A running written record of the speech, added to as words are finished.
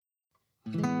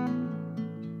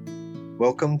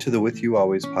Welcome to the With You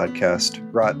Always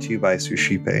podcast, brought to you by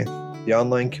Suscipe, the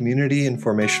online community and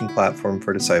formation platform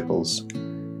for disciples.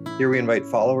 Here we invite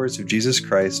followers of Jesus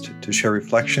Christ to share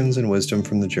reflections and wisdom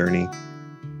from the journey.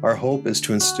 Our hope is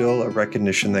to instill a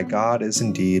recognition that God is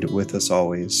indeed with us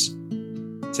always.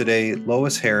 Today,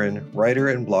 Lois Heron, writer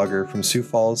and blogger from Sioux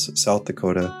Falls, South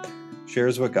Dakota,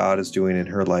 shares what God is doing in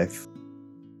her life.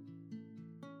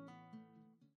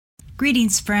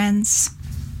 Greetings, friends.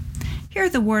 Hear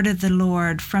the word of the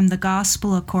Lord from the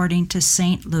Gospel according to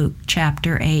St. Luke,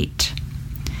 chapter 8.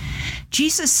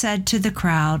 Jesus said to the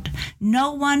crowd,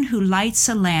 "No one who lights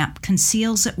a lamp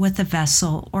conceals it with a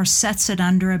vessel or sets it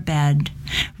under a bed.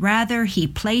 Rather, he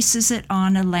places it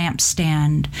on a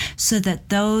lampstand so that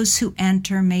those who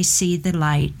enter may see the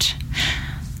light."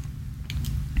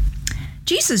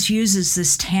 Jesus uses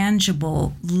this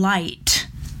tangible light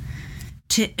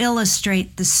to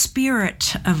illustrate the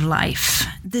spirit of life.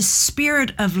 The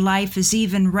spirit of life is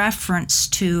even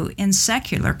referenced to in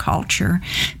secular culture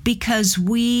because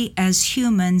we as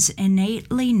humans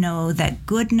innately know that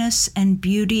goodness and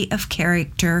beauty of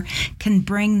character can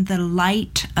bring the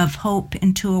light of hope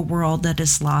into a world that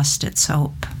has lost its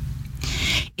hope.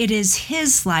 It is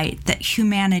His light that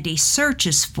humanity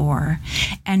searches for,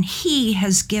 and He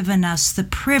has given us the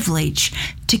privilege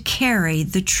to carry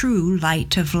the true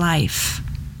light of life.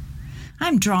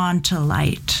 I'm drawn to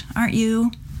light, aren't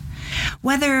you?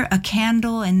 Whether a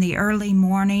candle in the early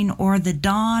morning or the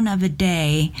dawn of a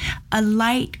day, a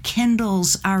light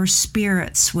kindles our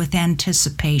spirits with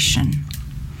anticipation.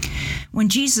 When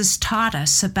Jesus taught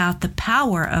us about the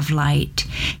power of light,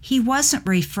 He wasn't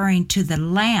referring to the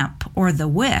lamp or the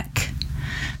wick.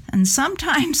 And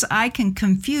sometimes I can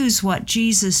confuse what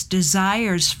Jesus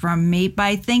desires from me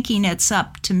by thinking it's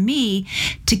up to me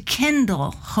to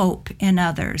kindle hope in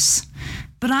others.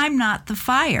 But I'm not the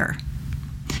fire.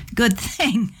 Good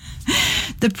thing.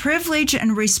 The privilege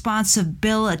and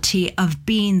responsibility of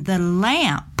being the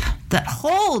lamp that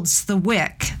holds the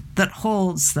wick, that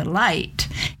holds the light,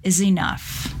 is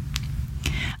enough.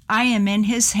 I am in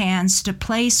His hands to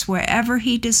place wherever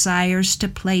He desires to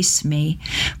place me,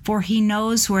 for He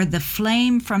knows where the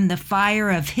flame from the fire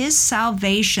of His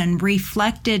salvation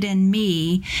reflected in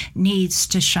me needs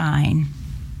to shine.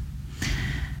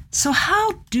 So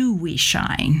how do we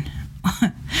shine?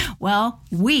 Well,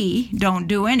 we don't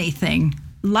do anything.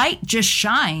 Light just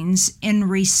shines in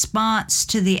response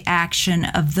to the action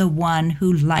of the one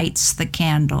who lights the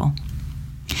candle.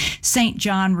 St.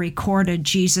 John recorded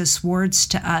Jesus' words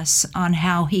to us on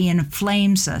how He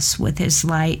inflames us with His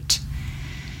light.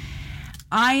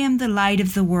 "I am the light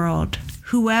of the world.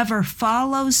 Whoever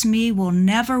follows me will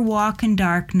never walk in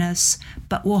darkness,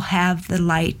 but will have the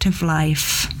light of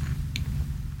life."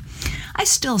 I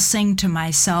still sing to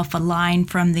myself a line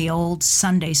from the old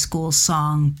Sunday school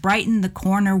song, "Brighten the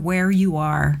corner where you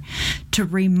are," to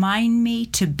remind me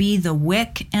to be the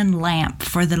wick and lamp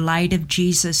for the light of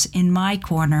Jesus in my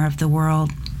corner of the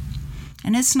world.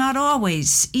 And it's not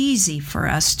always easy for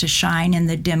us to shine in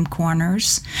the dim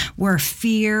corners where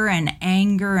fear and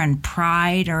anger and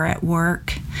pride are at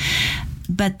work.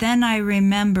 But then I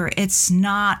remember it's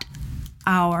not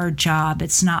our job.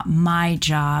 It's not my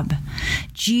job.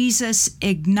 Jesus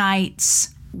ignites.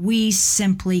 We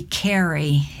simply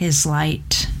carry His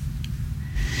light.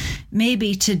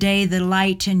 Maybe today the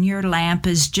light in your lamp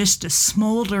is just a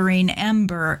smoldering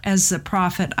ember, as the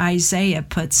prophet Isaiah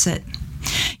puts it.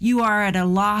 You are at a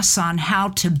loss on how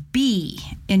to be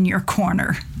in your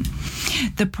corner.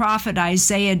 The prophet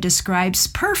Isaiah describes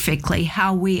perfectly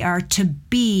how we are to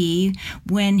be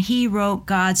when he wrote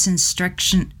God's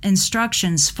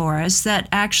instructions for us that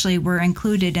actually were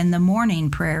included in the morning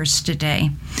prayers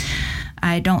today.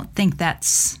 I don't think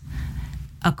that's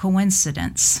a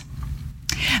coincidence.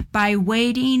 "By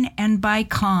waiting and by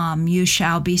calm you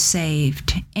shall be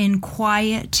saved. In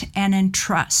quiet and in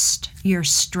trust your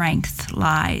strength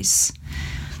lies."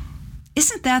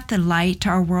 Isn't that the light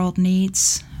our world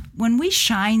needs? When we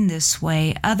shine this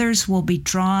way, others will be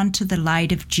drawn to the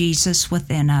light of Jesus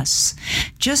within us.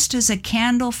 Just as a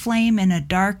candle flame in a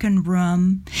darkened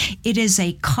room, it is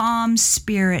a calm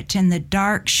spirit in the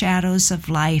dark shadows of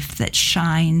life that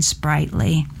shines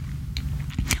brightly.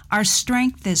 Our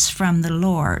strength is from the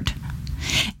Lord,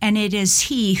 and it is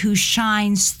He who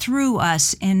shines through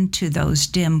us into those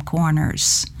dim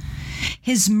corners.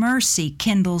 His mercy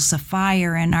kindles a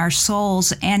fire in our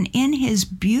souls, and in His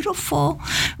beautiful,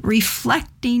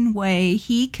 reflecting way,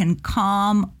 He can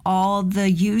calm all the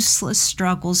useless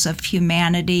struggles of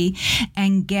humanity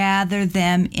and gather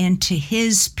them into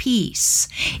His peace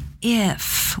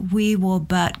if we will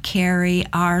but carry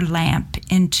our lamp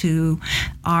into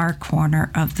our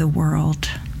corner of the world.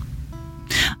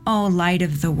 O light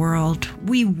of the world,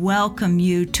 we welcome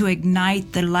you to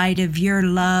ignite the light of your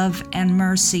love and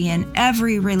mercy in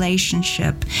every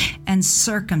relationship and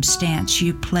circumstance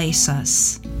you place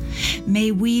us.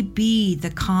 May we be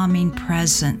the calming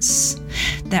presence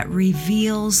that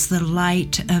reveals the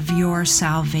light of your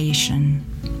salvation.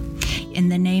 In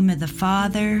the name of the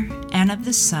Father, and of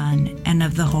the Son, and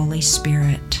of the Holy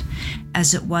Spirit,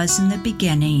 as it was in the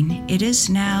beginning, it is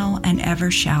now, and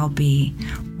ever shall be,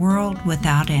 world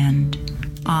without end.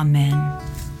 Amen.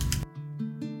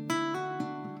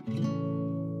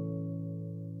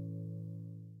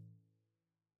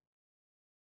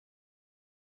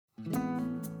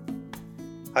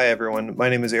 Hi everyone, my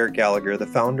name is Eric Gallagher, the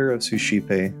founder of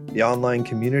Suscipe, the online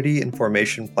community and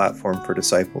formation platform for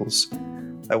disciples.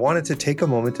 I wanted to take a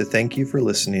moment to thank you for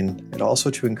listening and also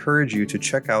to encourage you to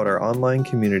check out our online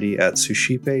community at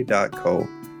suscipe.co.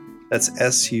 That's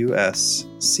suscipe.co.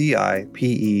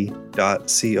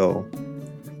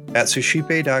 At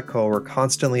suscipe.co, we're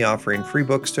constantly offering free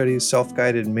book studies,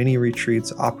 self-guided mini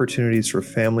retreats, opportunities for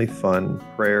family fun,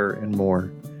 prayer, and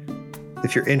more.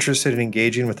 If you're interested in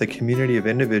engaging with a community of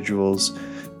individuals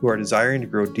who are desiring to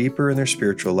grow deeper in their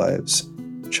spiritual lives,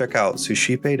 check out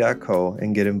suscipe.co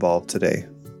and get involved today.